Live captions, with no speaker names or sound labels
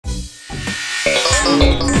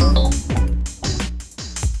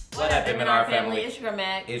Magg&R family. It's your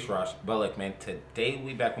Magg. It's Rash. But look, man, today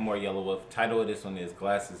we back with more Yelawolf. Title of this one is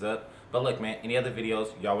Glasses Up. But look, man, any other videos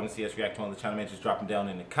y'all want to see us react to on the channel, man, just drop them down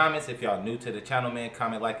in the comments. If y'all new to the channel, man,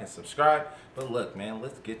 comment, like, and subscribe. But look, man,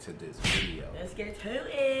 let's get to this video. Let's get to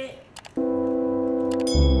it.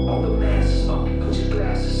 All the masks up, put your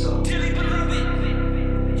glasses up. Put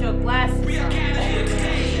your glasses up. Put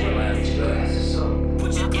your glasses up.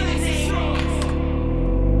 Put your glasses up.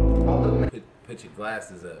 Put your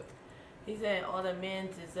glasses up. He said all the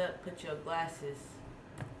men's is up, put your glasses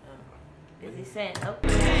up. Is he saying up?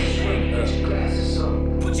 Put your glasses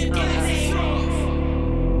up. Put your glasses up.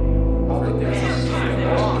 All the masks up, put your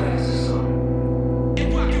glasses up.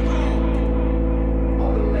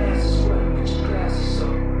 All the masks up, put your glasses up.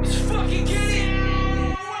 Let's fucking get it!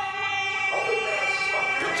 All the masks up,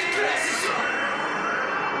 put your glasses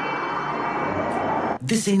up.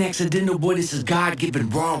 This ain't accidental, boy, this is God-given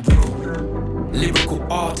raw real. Lyrical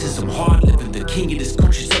autism, hard living, the king of this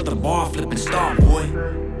country, southern bar flipping star, boy.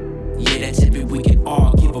 Yeah, that's every we can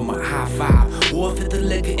all give him a high five. Or if it's the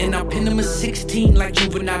liquor and I pin him a 16 like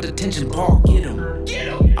juvenile detention park. Get him, get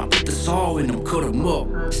him. I put the saw in him, cut him up.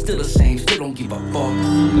 Still the same, still don't give a fuck.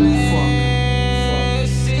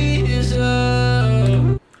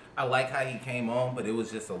 I like how he came on, but it was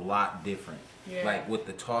just a lot different. Yeah. Like with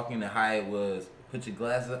the talking and how it was, put your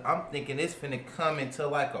glasses up. I'm thinking it's finna come into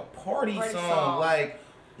like a party song. Like,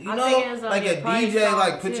 you know, like a DJ,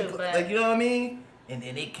 like put your, like, you know what I mean? And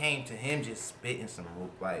then it came to him just spitting some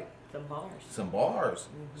bars.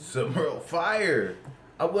 Some real fire.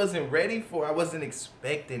 I wasn't ready for, I wasn't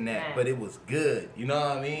expecting that, but it was good. You know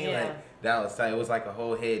what I mean? Yeah. Like, that was tight. It was like a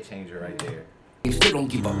whole head changer right there. Still don't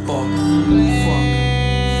give a fuck.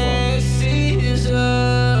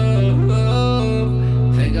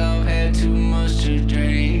 Think I've had too much to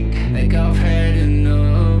drink. Think I've had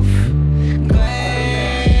enough.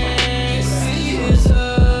 Glasses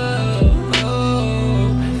up.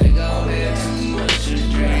 Think I've had too much to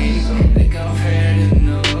drink. Think I've had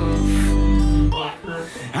enough.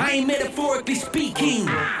 I ain't metaphorically speaking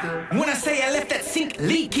when I say I left that sink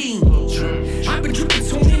leaking. I've been dripping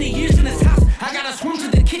so many years in this house. I gotta swim to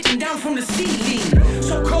the kitchen down from the ceiling.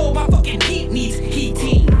 So cold, my fucking heat needs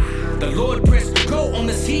heating. The Lord pressed go on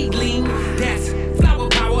the seedling. That's flower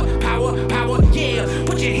power, power, power, yeah.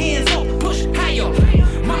 Put your hands up, push higher.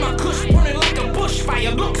 Mama Kush burning like a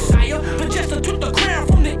bushfire. Look, sire, the jester took the crown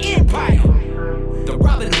from the empire. The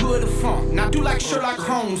Robin Hood of funk. Now do like Sherlock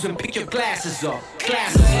Holmes and pick your glasses up.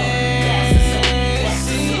 Glasses up.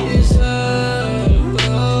 Glasses up.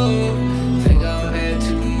 Think I've had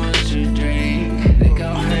too much to drink. Think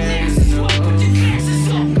I've had enough.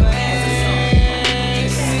 Glasses up.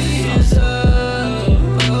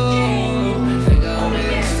 Think I've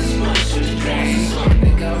had too much to drink.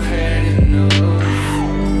 Think I've had enough.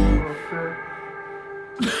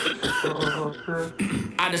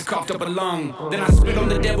 I just coughed up a lung. Then I spit on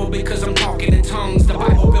the devil because I'm talking in tongues. The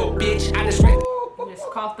Bible Belt, bitch. I just read. You just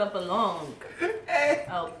coughed up a lung.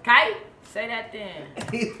 Okay? Say that then.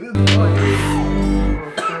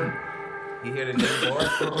 You hear the new board?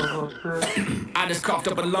 I just coughed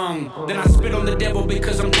up a lung. Then I spit on the devil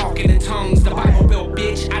because I'm talking in tongues. The Bible Belt,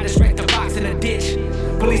 bitch. I just wrecked the box in a ditch.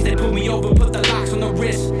 Police, they pulled me over, put the locks on the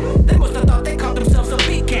wrist. They must have thought they caught themselves a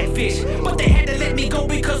big catfish. But they had to let me go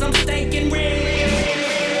because I'm stinking rich.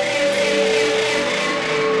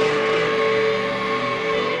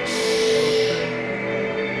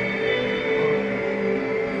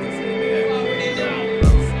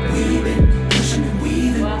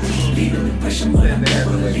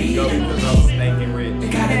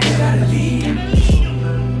 Gotta leave.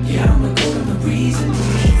 Yeah, I'ma go to the reason we've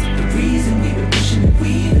been pushing and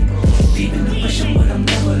weaving. Leaving the pushing, but I'm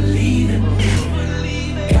never leaving.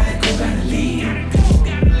 Gotta leave.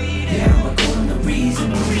 Yeah, I'ma go to the reason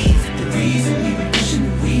we've been pushing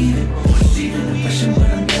and weaving. Leaving the pushing, but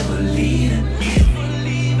I'm never leaving.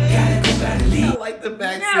 Gotta leave. I like the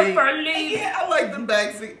backseat. Never leave. Yeah, I like the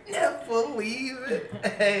backseat. Never leave it.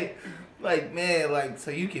 Hey, like, man, like,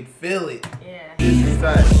 so you can feel it. Yeah.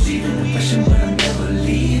 Leaving the pushing, but I'm never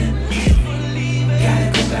leaving.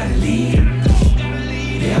 Gotta leave.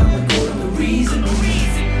 Yeah, I'ma go to the reason.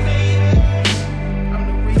 I'm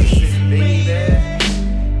the reason, baby.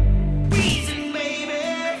 Reason, baby.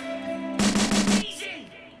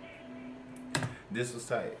 This was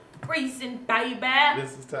tight. Reason, baby.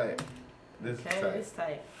 This is tight. This is tight. It's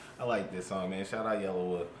tight. I like this song, man. Shout out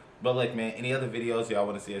Yelawolf. But look, man, any other videos y'all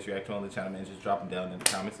want to see us react to on the channel, man, just drop them down in the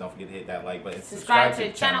comments. Don't forget to hit that like button. Subscribe to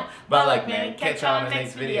the channel. But like, man, catch y'all in the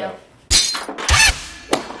next video.